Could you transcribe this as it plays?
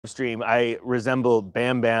stream, I resemble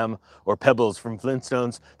Bam Bam or Pebbles from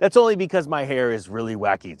Flintstones. That's only because my hair is really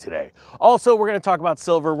wacky today. Also, we're going to talk about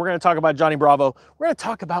silver. We're going to talk about Johnny Bravo. We're going to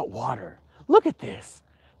talk about water. Look at this.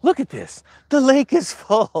 Look at this. The lake is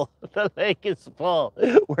full. The lake is full.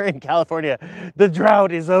 We're in California. The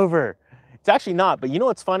drought is over. It's actually not, but you know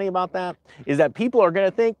what's funny about that? Is that people are going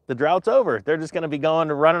to think the drought's over. They're just going to be going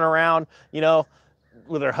to running around,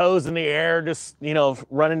 with their hose in the air, just,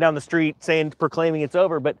 running down the street proclaiming it's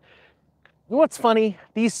over. But you know what's funny?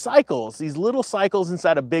 These cycles, these little cycles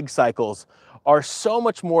inside of big cycles are so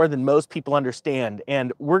much more than most people understand.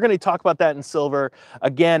 And we're going to talk about that in silver.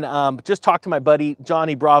 Again, just talked to my buddy,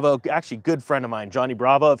 Johnny Bravo, actually good friend of mine, Johnny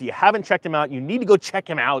Bravo. If you haven't checked him out, you need to go check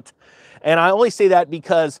him out. And I only say that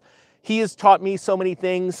because he has taught me so many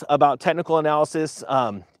things about technical analysis.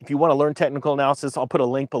 If you want to learn technical analysis, I'll put a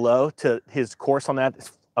link below to his course on that.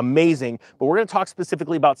 It's amazing. But we're going to talk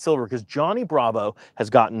specifically about silver because Johnny Bravo has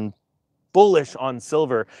gotten bullish on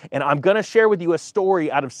silver. And I'm going to share with you a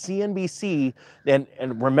story out of CNBC. And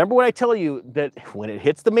remember when I tell you that when it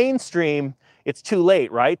hits the mainstream, it's too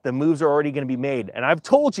late, right? The moves are already going to be made. And I've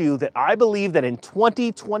told you that I believe that in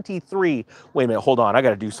 2023, wait a minute, hold on. I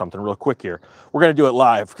got to do something real quick here. We're going to do it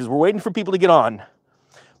live because we're waiting for people to get on.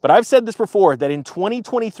 But I've said this before, that in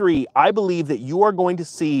 2023, I believe that you are going to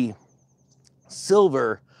see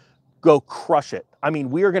silver go crush it. I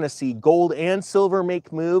mean, we are going to see gold and silver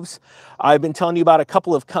make moves. I've been telling you about a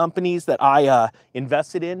couple of companies that I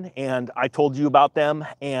invested in, and I told you about them.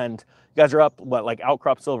 And you guys are up, what, like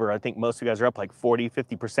Outcrop Silver? I think most of you guys are up like 40,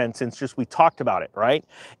 50% since just we talked about it, right?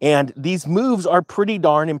 And these moves are pretty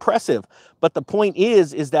darn impressive. But the point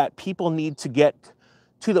is that people need to get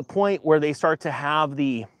to the point where they start to have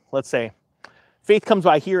the, let's say, faith comes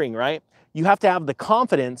by hearing, right? You have to have the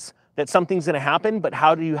confidence that something's going to happen, but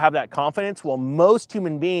how do you have that confidence? Well, most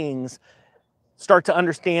human beings start to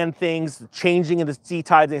understand things changing in the sea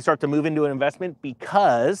tides and they start to move into an investment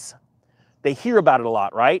because they hear about it a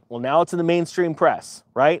lot, right? Well, now it's in the mainstream press,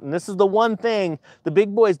 right? And this is the one thing the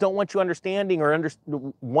big boys don't want you understanding or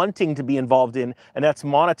wanting to be involved in, and that's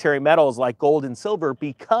monetary metals like gold and silver,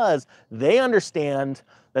 because they understand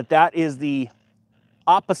that that is the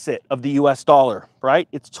opposite of the US dollar, right?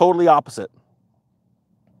 It's totally opposite.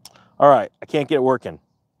 All right, I can't get it working.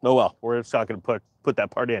 Oh well, we're just not going to put that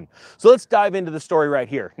part in. So let's dive into the story right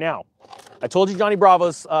here. Now, I told you Johnny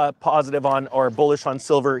Bravo's positive on or bullish on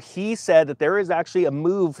silver. He said that there is actually a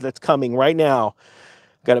move that's coming right now.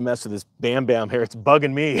 Got to mess with this Bam Bam here. It's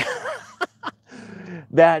bugging me.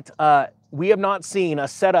 That we have not seen a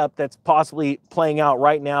setup that's possibly playing out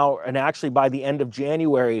right now and actually by the end of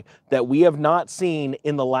January that we have not seen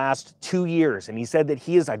in the last 2 years. And he said that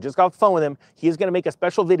I just got off the phone with him, he is going to make a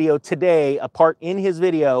special video today, a part in his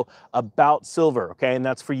video about silver, okay? And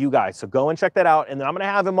that's for you guys. So go and check that out. And then I'm going to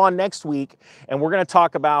have him on next week, and we're going to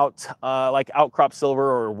talk about like Outcrop Silver,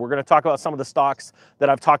 or we're going to talk about some of the stocks that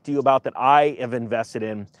I've talked to you about that I have invested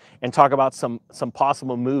in, and talk about some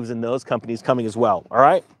possible moves in those companies coming as well, all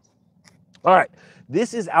right? All right,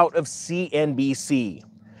 this is out of CNBC,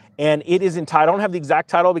 and it is entitled, I don't have the exact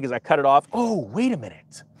title because I cut it off. Oh, wait a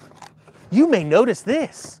minute. You may notice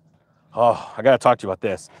this. Oh, I got to talk to you about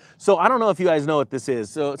this. So I don't know if you guys know what this is.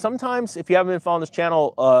 So sometimes if you haven't been following this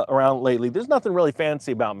channel around lately, there's nothing really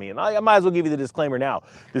fancy about me. And I might as well give you the disclaimer now.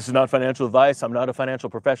 This is not financial advice. I'm not a financial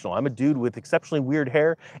professional. I'm a dude with exceptionally weird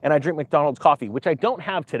hair, and I drink McDonald's coffee, which I don't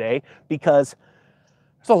have today because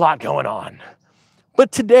there's a lot going on.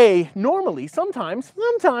 But today, normally, sometimes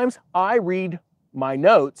I read my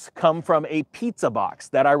notes come from a pizza box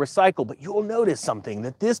that I recycle, but you'll notice something,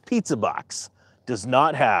 that this pizza box does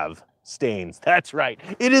not have stains. That's right.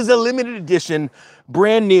 It is a limited edition,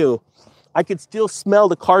 brand new. I could still smell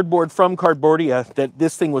the cardboard from Cardboardia that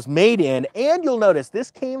this thing was made in, and you'll notice this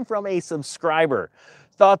came from a subscriber.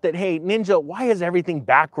 Thought that, hey, Ninja, why is everything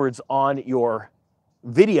backwards on your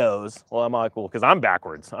videos? Well, I'm like, well, because I'm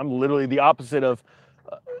backwards. I'm literally the opposite of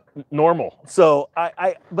normal. So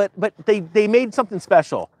but they made something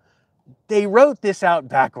special. They wrote this out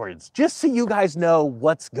backwards just so you guys know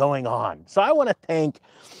what's going on. So I want to thank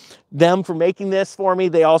them for making this for me.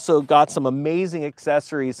 They also got some amazing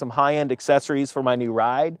accessories, some high-end accessories for my new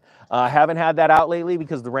ride. I haven't had that out lately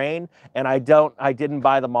because of the rain, and I didn't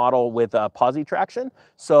buy the model with posi traction.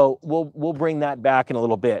 So we'll bring that back in a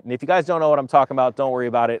little bit. And if you guys don't know what I'm talking about, don't worry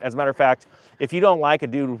about it. As a matter of fact, if you don't like a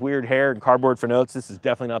dude with weird hair and cardboard for notes, this is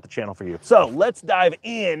definitely not the channel for you. So let's dive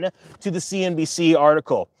in to the CNBC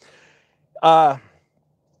article.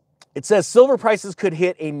 It says silver prices could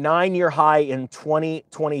hit a 9-year high in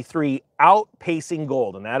 2023, outpacing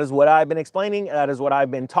gold. And that is what I've been explaining. That is what I've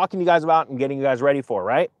been talking to you guys about and getting you guys ready for,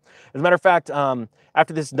 right? As a matter of fact,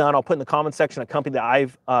 after this is done, I'll put in the comment section a company that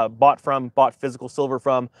I've bought physical silver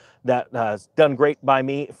from that has done great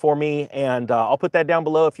for me, and I'll put that down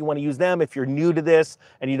below if you want to use them. If you're new to this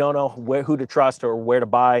and you don't know who to trust or where to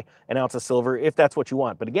buy an ounce of silver, if that's what you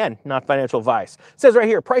want. But again, not financial advice. It says right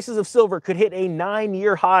here, prices of silver could hit a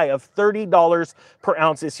 9-year high of $30 per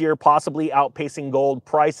ounce this year, possibly outpacing gold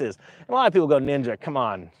prices. And a lot of people go, Ninja, come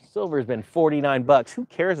on, silver's been 49 bucks. Who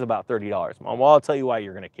cares about $30? Well, I'll tell you why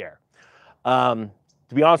you're going to care.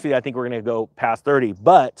 To be honest with you, I think we're going to go past 30.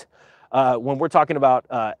 But when we're talking about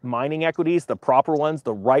mining equities, the proper ones,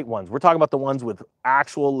 the right ones, we're talking about the ones with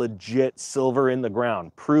actual legit silver in the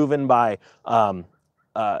ground, proven by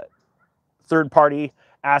third-party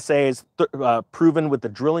assays, proven with the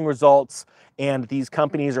drilling results. And these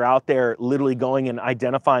companies are out there literally going and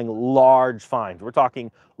identifying large finds. We're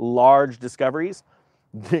talking large discoveries.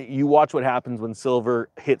 You watch what happens when silver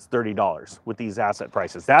hits $30 with these asset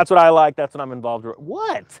prices. That's what I like. That's what I'm involved with.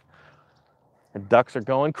 What? The ducks are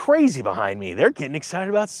going crazy behind me. They're getting excited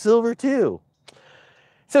about silver too. It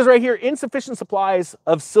says right here, insufficient supplies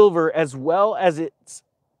of silver as well as its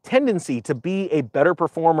tendency to be a better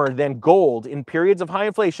performer than gold in periods of high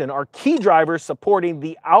inflation are key drivers supporting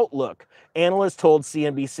the outlook, analysts told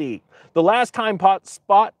CNBC. The last time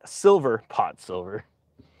spot silver touched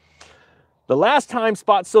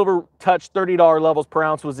 $30 levels per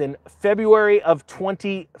ounce was in February of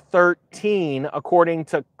 2013, according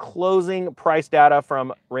to closing price data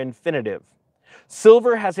from Refinitiv.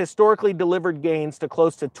 Silver has historically delivered gains to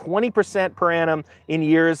close to 20% per annum in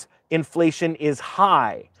years inflation is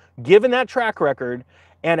high. Given that track record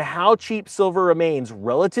and how cheap silver remains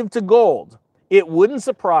relative to gold, it wouldn't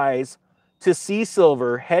surprise to see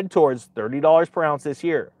silver head towards $30 per ounce this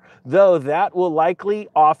year, though that will likely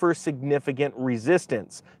offer significant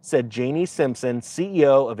resistance, said Janie Simpson,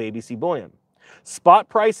 CEO of ABC Bullion. Spot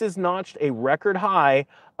prices notched a record high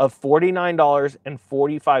of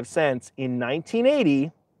 $49.45 in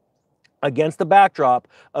 1980 against the backdrop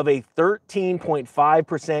of a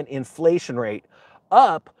 13.5% inflation rate,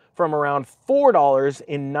 up from around $4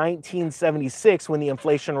 in 1976 when the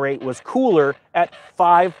inflation rate was cooler at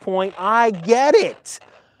 5. I get it.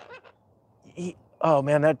 Oh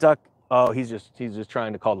man, that duck. Oh, he's just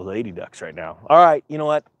trying to call the lady ducks right now. All right, you know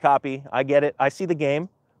what? Copy. I get it. I see the game.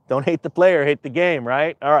 Don't hate the player, hate the game,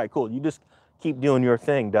 right? All right, cool. You just keep doing your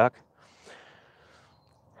thing, duck.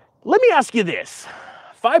 Let me ask you this.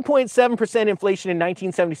 5.7% inflation in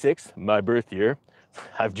 1976, my birth year.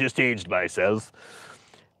 I've just aged myself.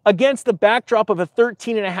 Against the backdrop of a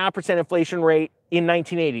 13.5% inflation rate in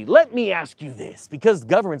 1980. Let me ask you this, because the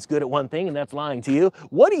government's good at one thing, and that's lying to you.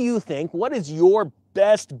 What do you think? What is your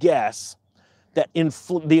best guess that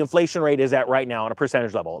the inflation rate is at right now on a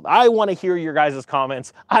percentage level? I want to hear your guys'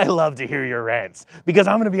 comments. I love to hear your rants, because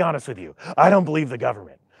I'm going to be honest with you. I don't believe the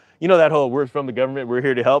government. You know that whole "we're from the government, we're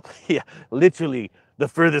here to help"? Yeah, literally the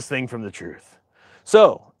furthest thing from the truth.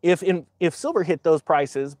 So if silver hit those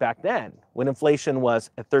prices back then, when inflation was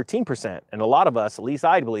at 13%, and a lot of us, at least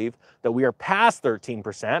I believe, that we are past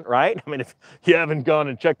 13%, right? I mean, if you haven't gone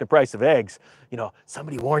and checked the price of eggs, you know,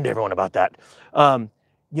 somebody warned everyone about that.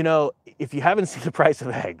 You know, if you haven't seen the price of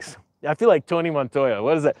eggs, I feel like Tony Montoya.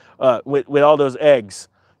 What is that? With all those eggs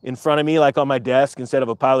in front of me, like on my desk, instead of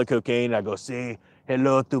a pile of cocaine, I go, say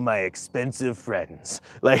hello to my expensive friends.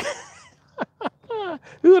 Like,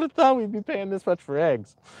 who would have thought we'd be paying this much for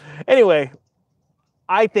eggs? Anyway,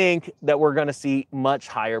 I think that we're going to see much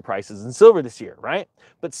higher prices in silver this year, right?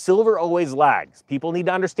 But silver always lags. People need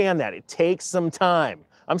to understand that. It takes some time.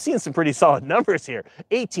 I'm seeing some pretty solid numbers here.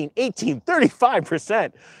 18,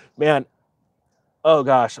 35%. Man, oh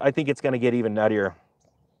gosh, I think it's going to get even nuttier.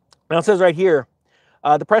 Now it says right here,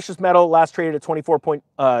 the precious metal last traded at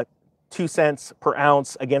 24.2 cents per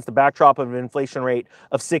ounce against the backdrop of an inflation rate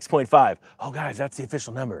of 6.5. Oh guys, that's the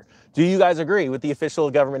official number. Do you guys agree with the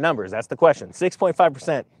official government numbers? That's the question.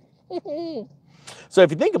 6.5%. So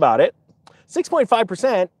if you think about it,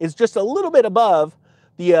 6.5% is just a little bit above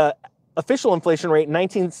the official inflation rate in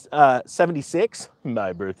 1976,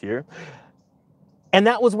 my birth year. And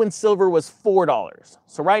that was when silver was $4.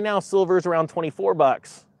 So right now silver is around 24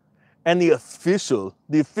 bucks. And the official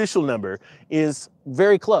number is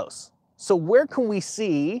very close. So where can we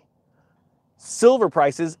see silver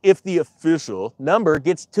prices if the official number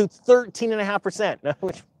gets to 13.5%?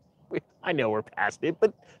 Which I know we're past it,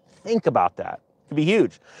 but think about that. It could be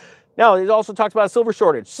huge. Now, it also talks about a silver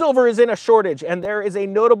shortage. Silver is in a shortage, and there is a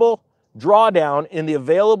notable drawdown in the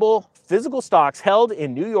available physical stocks held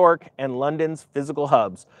in New York and London's physical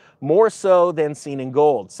hubs, more so than seen in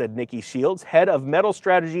gold, said Nikki Shields, head of metal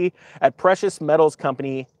strategy at precious metals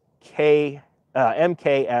company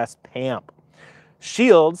MKS PAMP.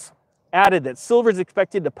 Shields added that silver is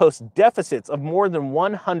expected to post deficits of more than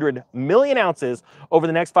 100 million ounces over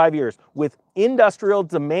the next 5 years, with industrial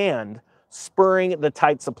demand spurring the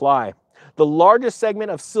tight supply. The largest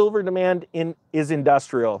segment of silver demand is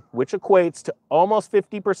industrial, which equates to almost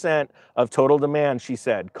 50% of total demand, she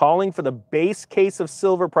said, calling for the base case of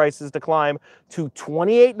silver prices to climb to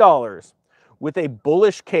 $28 with a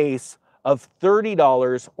bullish case of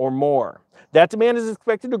 $30 or more. That demand is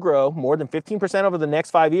expected to grow more than 15% over the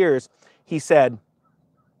next 5 years, he said.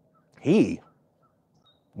 Nikki's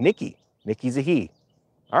a he.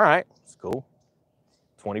 All right, it's cool.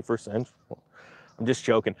 21st century. I'm just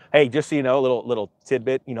joking. Hey, just so you know, a little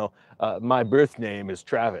tidbit, my birth name is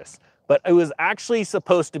Travis, but it was actually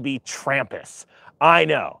supposed to be Trampus. I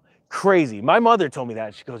know, crazy. My mother told me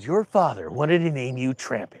that. She goes, your father wanted to name you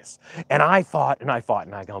Trampus. And I fought, and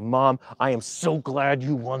I go, Mom, I am so glad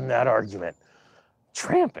you won that argument.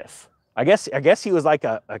 Trampus. I guess he was like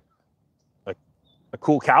a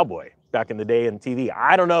cool cowboy back in the day on TV.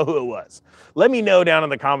 I don't know who it was. Let me know down in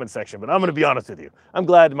the comment section, but I'm going to be honest with you. I'm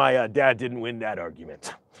glad my dad didn't win that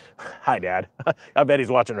argument. Hi, Dad. I bet he's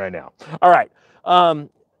watching right now. All right.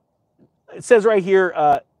 It says right here,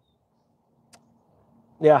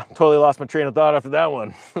 yeah, totally lost my train of thought after that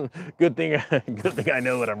one. Good thing I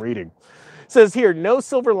know what I'm reading. It says here, no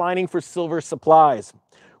silver lining for silver supplies.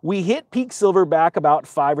 We hit peak silver back about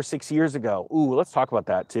 5 or 6 years ago. Ooh, let's talk about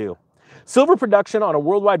that too. Silver production on a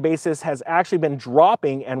worldwide basis has actually been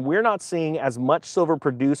dropping, and we're not seeing as much silver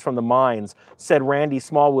produced from the mines, said Randy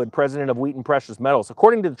Smallwood, president of Wheaton Precious Metals.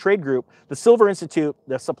 According to the trade group, the Silver Institute,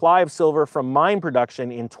 the supply of silver from mine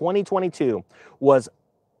production in 2022 was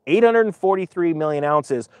 843 million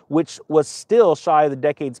ounces, which was still shy of the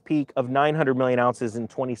decade's peak of 900 million ounces in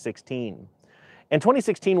 2016. And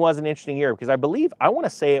 2016 was an interesting year because I want to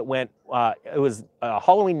say it was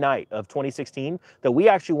Halloween night of 2016 that we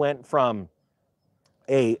actually went from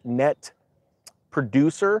a net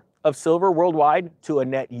producer of silver worldwide to a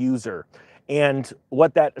net user. And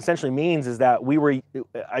what that essentially means is that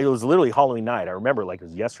it was literally Halloween night. I remember like it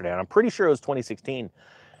was yesterday, and I'm pretty sure it was 2016.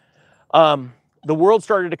 The world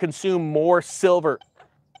started to consume more silver.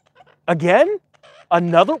 Again?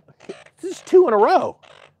 This is 2 in a row.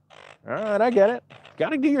 All right, I get it. Got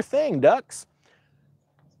to do your thing, ducks.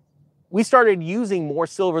 We started using more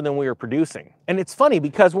silver than we were producing. And it's funny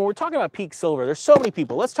because when we're talking about peak silver, there's so many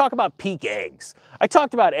people. Let's talk about peak eggs. I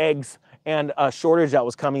talked about eggs and a shortage that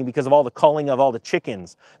was coming because of all the culling of all the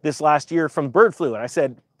chickens this last year from bird flu. And I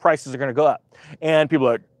said, prices are going to go up. And people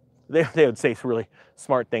are, they would say really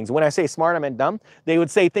smart things. When I say smart, I meant dumb. They would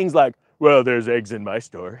say things like, well, there's eggs in my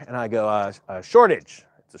store. And I go, shortage.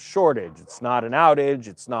 It's a shortage. It's not an outage.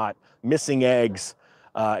 It's not missing eggs.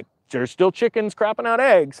 There's still chickens crapping out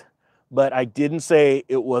eggs, but I didn't say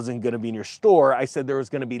it wasn't going to be in your store. I said there was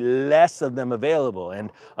going to be less of them available.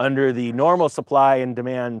 And under the normal supply and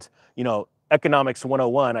demand, economics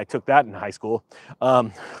 101, I took that in high school. I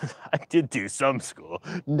did do some school,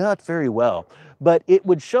 not very well, but it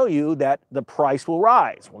would show you that the price will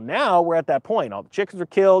rise. Well, now we're at that point. All the chickens are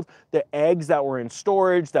killed. The eggs that were in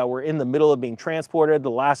storage, that were in the middle of being transported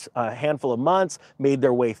the last handful of months, made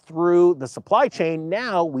their way through the supply chain.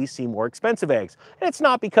 Now we see more expensive eggs. And it's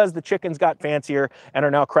not because the chickens got fancier and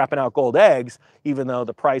are now crapping out gold eggs, even though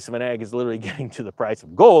the price of an egg is literally getting to the price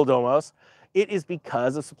of gold almost. It is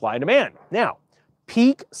because of supply and demand. Now,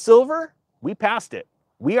 peak silver, we passed it.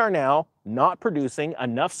 We are now not producing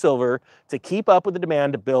enough silver to keep up with the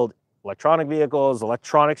demand to build electronic vehicles,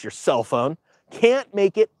 electronics, your cell phone. Can't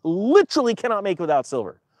make it, literally cannot make it without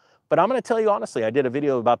silver. But I'm going to tell you honestly, I did a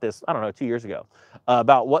video about this, I don't know, 2 years ago,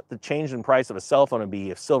 about what the change in price of a cell phone would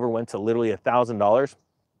be if silver went to literally $1,000.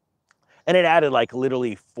 And it added like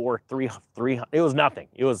literally 300, it was nothing.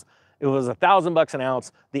 It was $1,000 an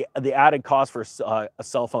ounce. The added cost for a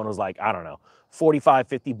cell phone was like, I don't know, 45,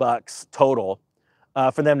 50 bucks total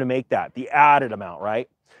for them to make that, the added amount, right?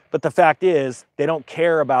 But the fact is, they don't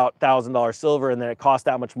care about $1,000 silver and then it costs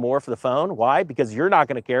that much more for the phone. Why? Because you're not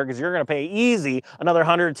going to care, because you're going to pay easy another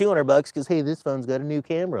 100, 200 bucks because, hey, this phone's got a new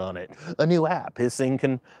camera on it, a new app. This thing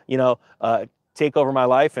can, take over my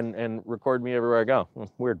life and record me everywhere I go.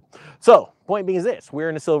 Weird. So point being is this, we're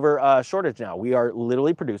in a silver shortage now. We are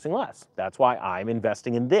literally producing less. That's why I'm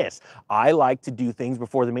investing in this. I like to do things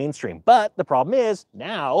before the mainstream. But the problem is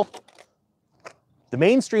now the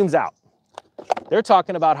mainstream's out. They're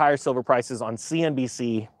talking about higher silver prices on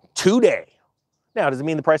CNBC today. Now, does it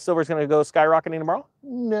mean the price of silver is going to go skyrocketing tomorrow?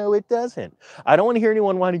 No, it doesn't. I don't want to hear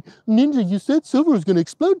anyone whining, Ninja, you said silver is going to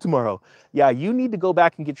explode tomorrow. Yeah, you need to go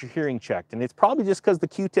back and get your hearing checked. And it's probably just because the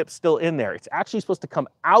Q-tip's still in there. It's actually supposed to come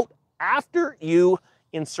out after you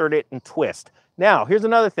insert it and twist. Now, here's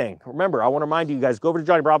another thing. Remember, I want to remind you guys, go over to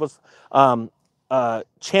Johnny Bravo's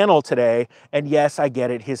channel today. And yes, I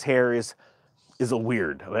get it. His hair is a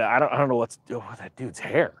weird. I don't know what's that dude's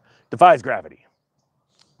hair defies gravity.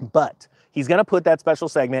 But he's going to put that special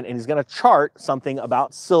segment and he's going to chart something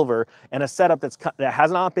about silver and a setup that has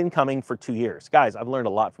not been coming for 2 years. Guys, I've learned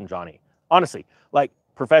a lot from Johnny. Honestly, like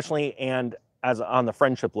professionally and as on the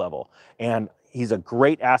friendship level. And he's a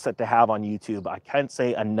great asset to have on YouTube. I can't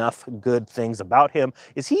say enough good things about him.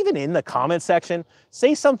 Is he even in the comment section?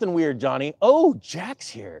 Say something weird, Johnny. Oh, Jack's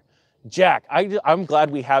here. Jack, I'm glad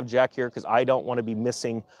we have Jack here because I don't want to be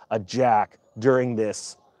missing a Jack during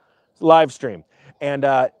this live stream. And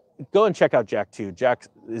go and check out Jack too. Jack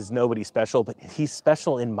is nobody special, but he's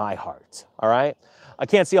special in my heart, all right? I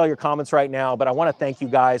can't see all your comments right now, but I want to thank you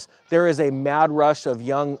guys. There is a mad rush of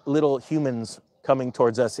young little humans coming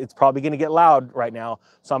towards us. It's probably going to get loud right now,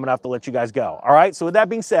 so I'm going to have to let you guys go, all right? So with that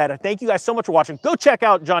being said, I thank you guys so much for watching. Go check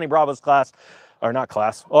out Johnny Bravo's class. Or not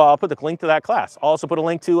class. Well, I'll put the link to that class. I'll also put a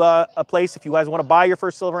link to a place if you guys want to buy your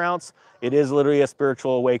first silver ounce. It is literally a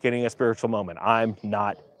spiritual awakening, a spiritual moment. I'm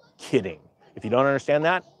not kidding. If you don't understand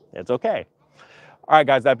that, it's okay. All right,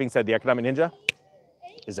 guys, that being said, the Economic Ninja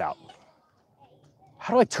is out.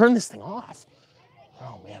 How do I turn this thing off?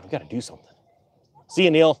 Oh, man, we got to do something. See you,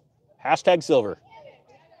 Neil. #silver.